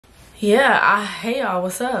Yeah, hey y'all,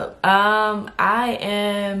 what's up? I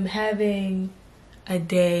am having a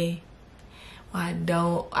day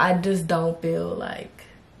where I just don't feel like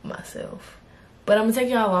myself. But I'm gonna take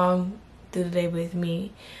y'all along through the day with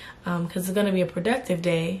me, because it's gonna be a productive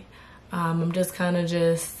day. I'm just kind of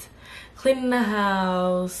just cleaning the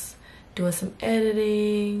house, doing some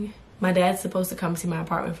editing. My dad's supposed to come see my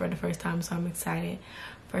apartment for the first time, so I'm excited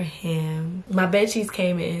for him. My bed sheets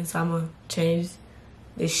came in, so I'm gonna change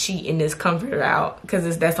this sheet and this comforter out,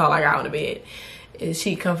 because that's all I got on the bed is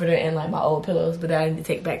sheet, comforter, and like my old pillows, but that I need to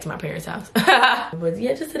take back to my parents' house. But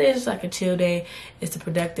yeah, just today is just like a chill day. It's a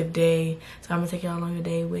productive day, so I'm gonna take y'all along the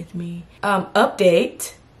day with me.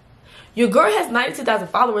 Update: your girl has 92,000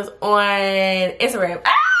 followers on Instagram.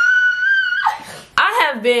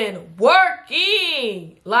 I have been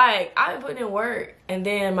working, like I've been putting in work, and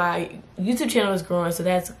then my YouTube channel is growing, so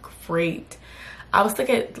that's great. I was stuck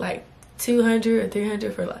at like 200 or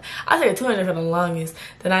 300 for like, I was at 200 for the longest.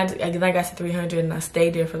 Then I got to 300 and I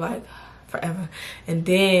stayed there for like forever. And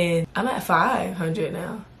then I'm at 500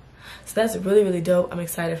 now. So that's really, really dope. I'm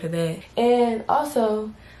excited for that. And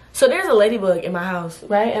also, so there's a ladybug in my house,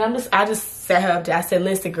 right? And I just set her up there. I said,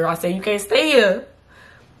 listen, girl, I said, you can't stay here.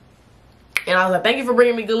 And I was like, thank you for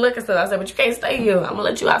bringing me good luck and stuff. I said, but you can't stay here. I'm gonna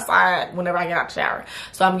let you outside whenever I get out the shower.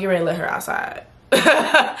 So I'm getting ready to let her outside.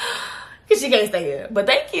 She can't stay here, but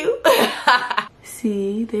thank you.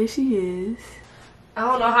 See, there she is. I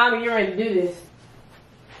don't know how to get ready to do this.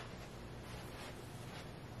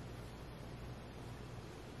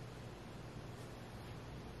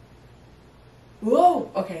 Whoa,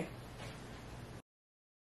 okay.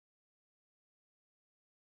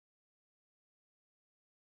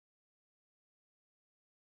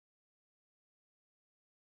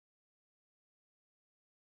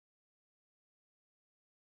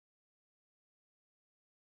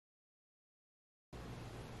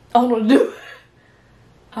 I don't know what to do.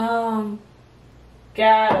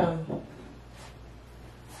 Got him.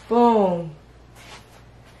 Boom.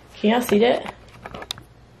 Can y'all see that?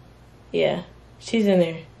 Yeah, she's in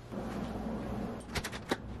there.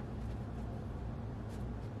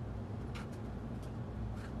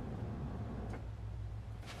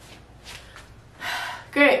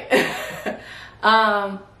 Great.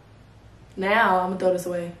 Now I'm gonna throw this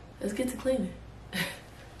away. Let's get to cleaning.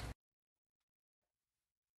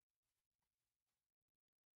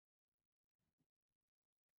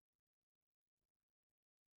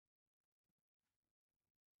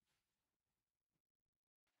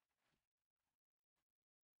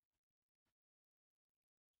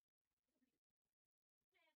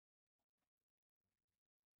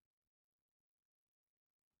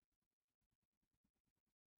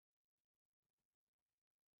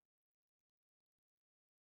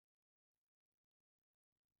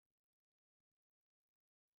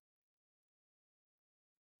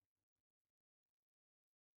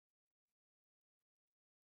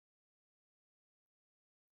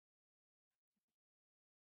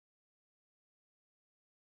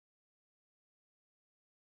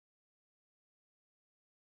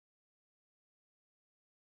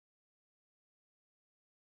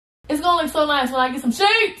 It's gonna look so nice when I get some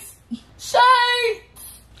sheets. Sheets!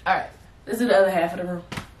 All right, let's do the other half of the room.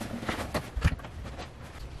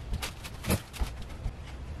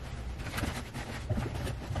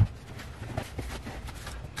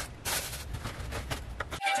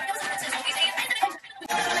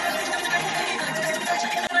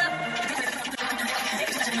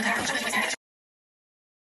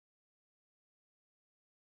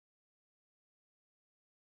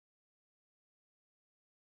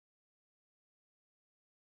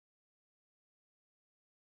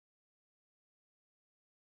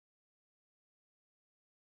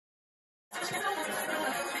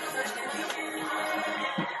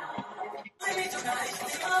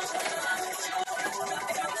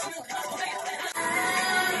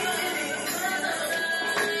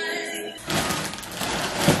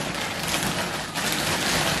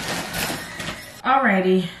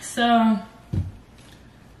 Alrighty, so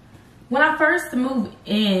when I first moved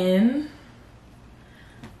in,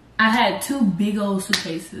 I had two big old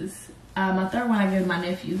suitcases. My third one I gave my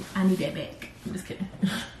nephew. I need that back. I'm just kidding.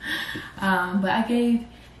 But I gave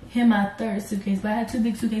him my third suitcase. But I had two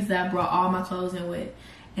big suitcases that I brought all my clothes in with.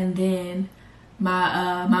 And then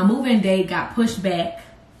my my move-in date got pushed back.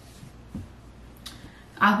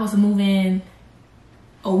 I was supposed to move in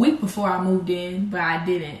a week before I moved in, but I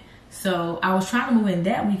didn't. So I was trying to move in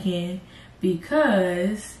that weekend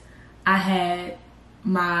because I had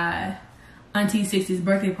my Auntie 60's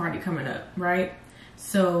birthday party coming up, right?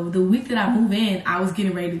 So the week that I move in, I was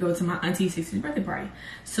getting ready to go to my Auntie 60's birthday party.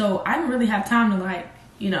 So I didn't really have time to like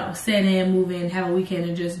you know, set in, move in, have a weekend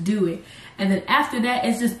and just do it. And then after that,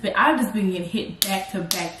 it's just been, I've just been getting hit back to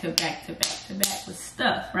back to back to back to back with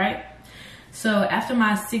stuff, right? So after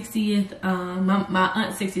my 60th, my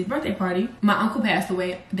aunt's 60th birthday party, my uncle passed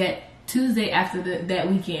away that Tuesday after that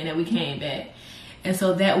weekend that we came back. And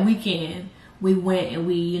so that weekend we went and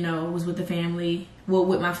we, you know, was with the family, well,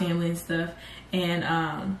 with my family and stuff.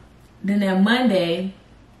 And then that Monday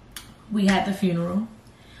we had the funeral.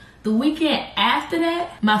 The weekend after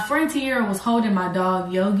that, my friend Tiara was holding my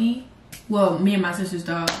dog Yogi. Well, me and my sister's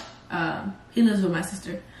dog. He lives with my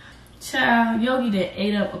sister. Child, Yogi that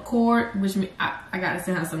ate up a cord, which I gotta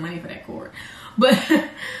send her some money for that cord. But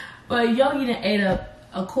Yogi that ate up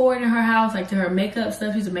a cord in her house, like to her makeup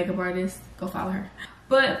stuff. She's a makeup artist. Go follow her.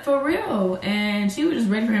 But for real, and she was just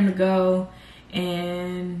ready for him to go.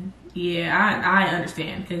 And yeah, I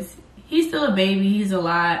understand, because he's still a baby. He's a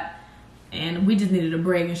lot, and we just needed a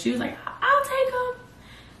break. And she was like, I'll take him.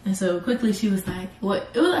 And so quickly she was like, what?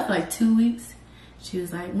 It was after like 2 weeks. She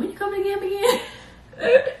was like, when you coming to get him again?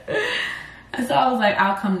 And so I was like,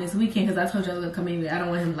 I'll come this weekend, because I told you I was gonna come anyway. I don't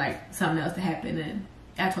want him like something else to happen, and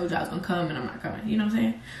I told you I was gonna come and I'm not coming. You know what I'm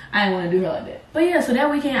saying? I didn't want to do her like that. But yeah, so that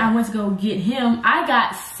weekend I went to go get him. I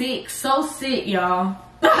got sick, so sick, y'all.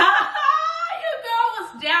 Your girl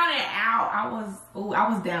was down and out. I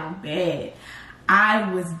was down bad.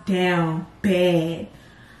 I was down bad.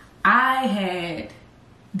 I had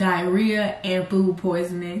diarrhea and food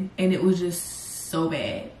poisoning, and it was just so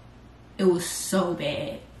bad. It was so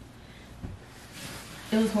bad.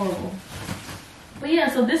 It was horrible. But yeah,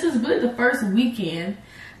 so this is really the first weekend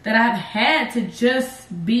that I've had to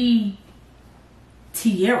just be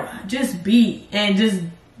Tiara. Just be and just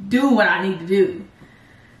do what I need to do.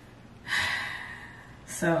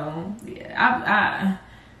 So yeah,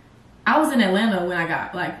 I was in Atlanta when I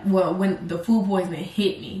got when the food poisoning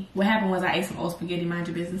hit me. What happened was I ate some old spaghetti, mind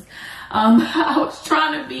your business. I was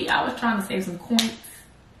trying to save some coins.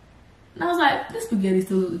 And I was like, this spaghetti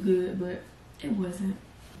still looked good, but it wasn't.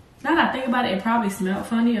 Now that I think about it, it probably smelled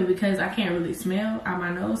funny, or because I can't really smell out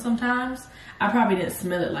my nose sometimes. I probably didn't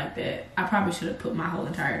smell it like that. I probably should have put my whole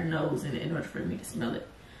entire nose in it in order for me to smell it.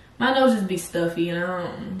 My nose just be stuffy,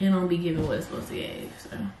 and it don't be giving what it's supposed to give. So.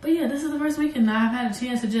 But yeah, this is the first weekend now I've had a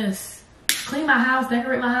chance to just clean my house,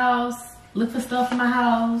 decorate my house, look for stuff in my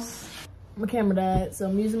house. My camera died, so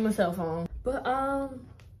I'm using my cell phone. But I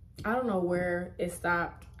don't know where it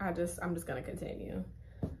stopped. I'm just gonna continue.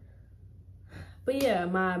 But yeah,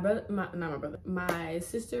 my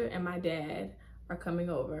sister and my dad are coming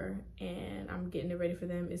over, and I'm getting it ready for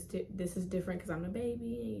them. This is different because I'm the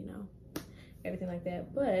baby, and you know, everything like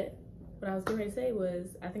that. But what I was going to say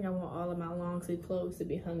was, I think I want all of my long sleeve clothes to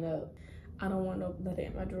be hung up. I don't want nothing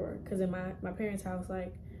in my drawer, because in my parents' house,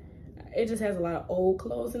 like, it just has a lot of old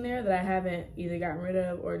clothes in there that I haven't either gotten rid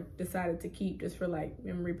of or decided to keep just for like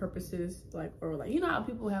memory purposes, like, or like, you know how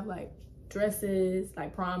people have like dresses,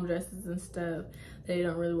 like prom dresses and stuff that they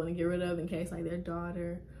don't really want to get rid of in case like their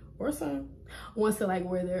daughter or son wants to like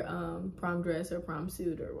wear their prom dress or prom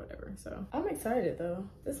suit or whatever. So I'm excited though.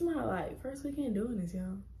 This is my like first weekend doing this,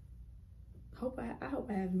 y'all. I hope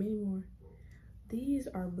I have many more. These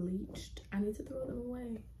are bleached. I need to throw them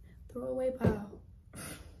away. Throw away pile.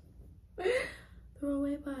 Throw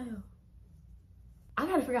away pile. I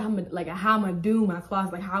gotta figure out how I'm gonna do my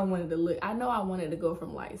closet, like how I want it to look. I know I want it to go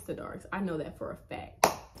from lights to darks. I know that for a fact.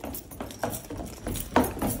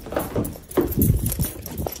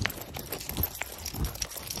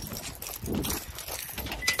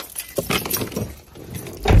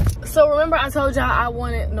 So remember I told y'all I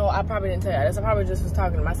wanted, no, I probably didn't tell y'all this. I probably just was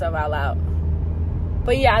talking to myself out loud.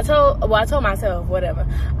 But yeah, I told myself, whatever,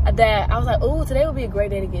 that I was like, oh, today would be a great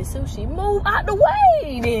day to get sushi. Move out the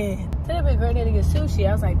way then. Today would be a great day to get sushi.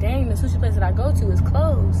 I was like, dang, the sushi place that I go to is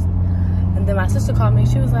closed. And then my sister called me.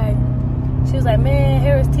 She was like, man,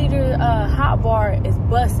 Harris Teeter hot bar is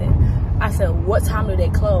busting. I said, what time do they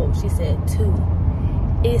close? She said 2.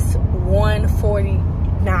 It's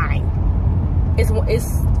 1:49. It's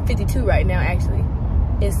 52 right now, actually.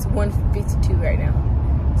 It's 1:52 right now.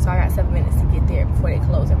 So I got 7 minutes to get there before they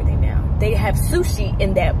close everything down. They have sushi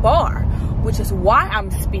in that bar, which is why I'm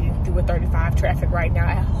speeding through a 35 traffic right now.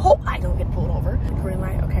 I hope I don't get pulled over. Green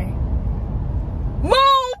light, okay.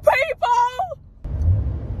 Move, people!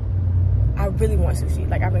 I really want sushi.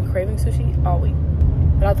 Like, I've been craving sushi all week.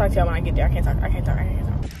 But I'll talk to y'all when I get there. I can't talk.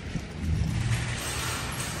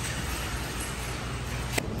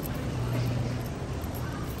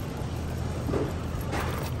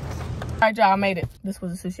 All right, y'all, I made it. This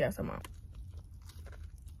was the sushi I was talking about.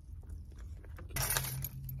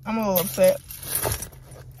 I'm a little upset.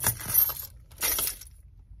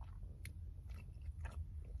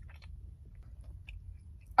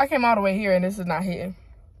 I came all the way here and this is not hitting.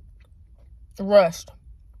 Rushed.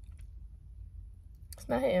 It's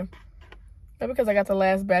not hitting. Maybe because I got the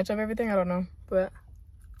last batch of everything. I don't know. But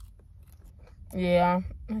yeah,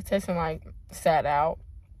 it's tasting like sat out.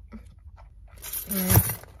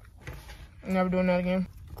 Never doing that again.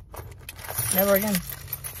 Never again.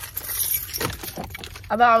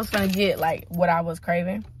 I thought I was gonna get like what I was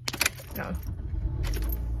craving. No.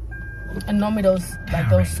 And normally those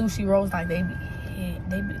sushi rolls, like they be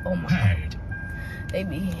oh my god. They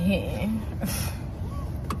be hitting.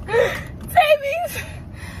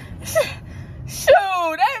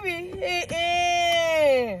 Shoot, they be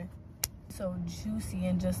hitting. So juicy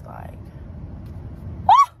and just like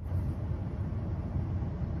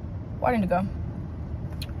where I need to go?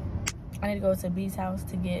 I need to go to B's house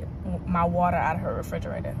to get my water out of her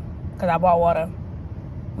refrigerator. Cause I bought water.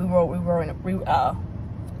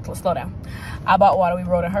 Slow down. I bought water, we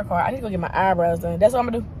rode in her car. I need to go get my eyebrows done. That's what I'm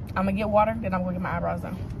gonna do. I'm gonna get water, then I'm gonna get my eyebrows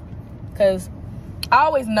done. Cause I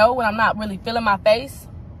always know when I'm not really feeling my face,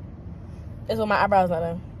 is when my eyebrows not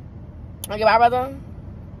done. I get my eyebrows done,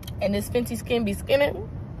 and this Fenty skin be skinning.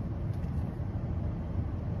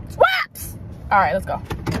 Swaps! All right, let's go.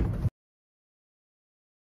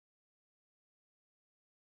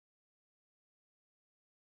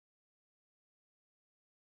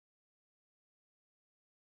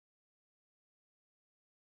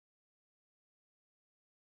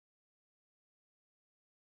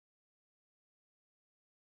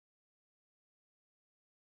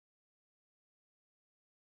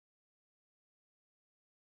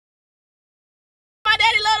 My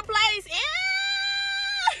daddy love the place.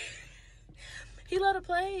 Yeah. He love the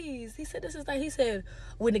place. He said this is like, he said,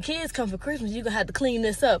 when the kids come for Christmas, you gonna have to clean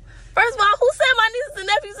this up. First of all, who said my nieces and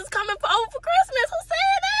nephews is coming over for Christmas? Who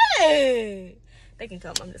said that? They can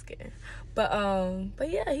come, I'm just kidding. But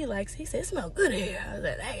yeah, he said it smells good here. I was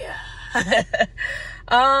like, yeah.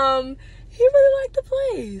 He really liked the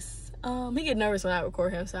place. He get nervous when I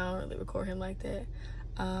record him, so I don't really record him like that.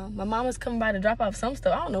 My mama's coming by to drop off some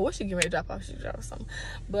stuff. I don't know what she getting ready to drop off. She drop off something.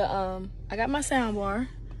 But I got my sound bar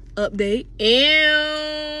update.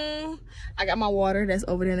 And I got my water that's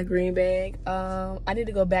over there in the green bag. I need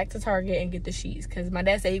to go back to Target and get the sheets because my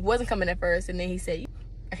dad said he wasn't coming at first, and then he said,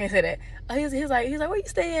 I can't say that. He was like, where you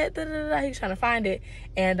stay at? Da, da, da, da. He was trying to find it,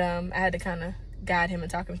 and I had to kind of guide him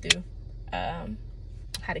and talk him through how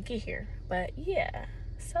to get here. But yeah,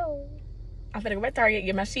 so I'm gonna go back to Target,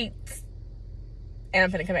 get my sheets, and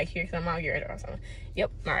I'm gonna come back here because I'm out here or something.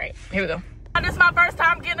 Yep. All right, here we go. This is my first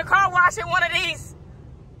time getting a car wash in one of these.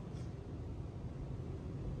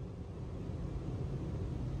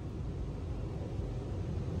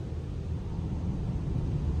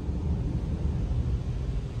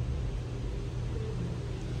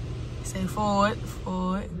 Say forward.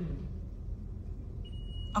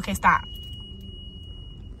 Okay, stop.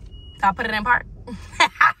 Put it in park.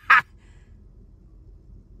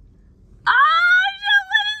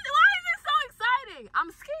 I'm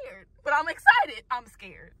scared, but I'm excited. I'm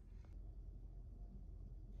scared.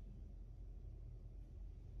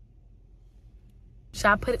 Should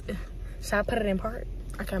I put it in park?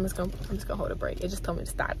 Okay, I'm just gonna hold a break. It just told me to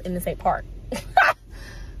stop and this ain't park.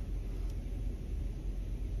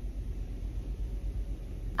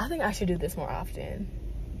 I think I should do this more often.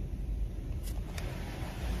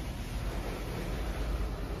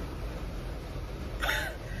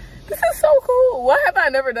 This is so cool. Why have I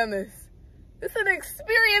never done this? This is an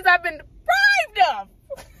experience I've been deprived of.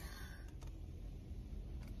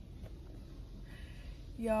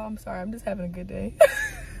 Y'all, I'm sorry. I'm just having a good day.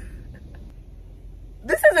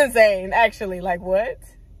 This is insane, actually. Like, what?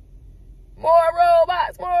 More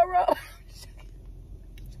robots, more robots.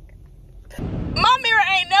 My mirror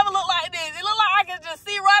ain't never looked like this. It look like I can just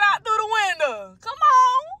see right out through the window. Come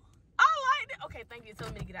on. I like it. Okay, thank you.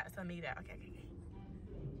 Tell me to get out. Okay.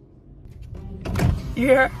 You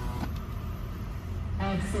hear?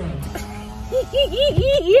 Excellent.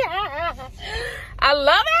 Yeah. I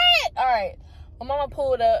love it. All right. My mama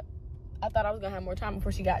pulled up. I thought I was going to have more time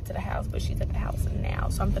before she got to the house, but she's at the house now,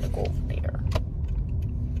 so I'm going to go over there.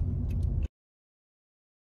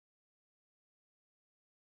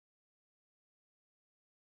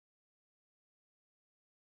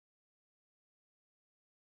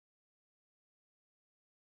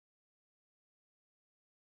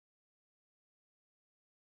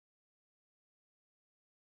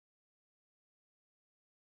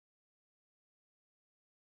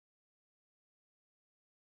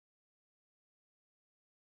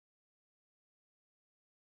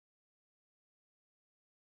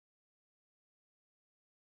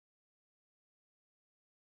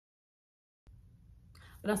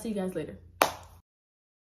 But I'll see you guys later.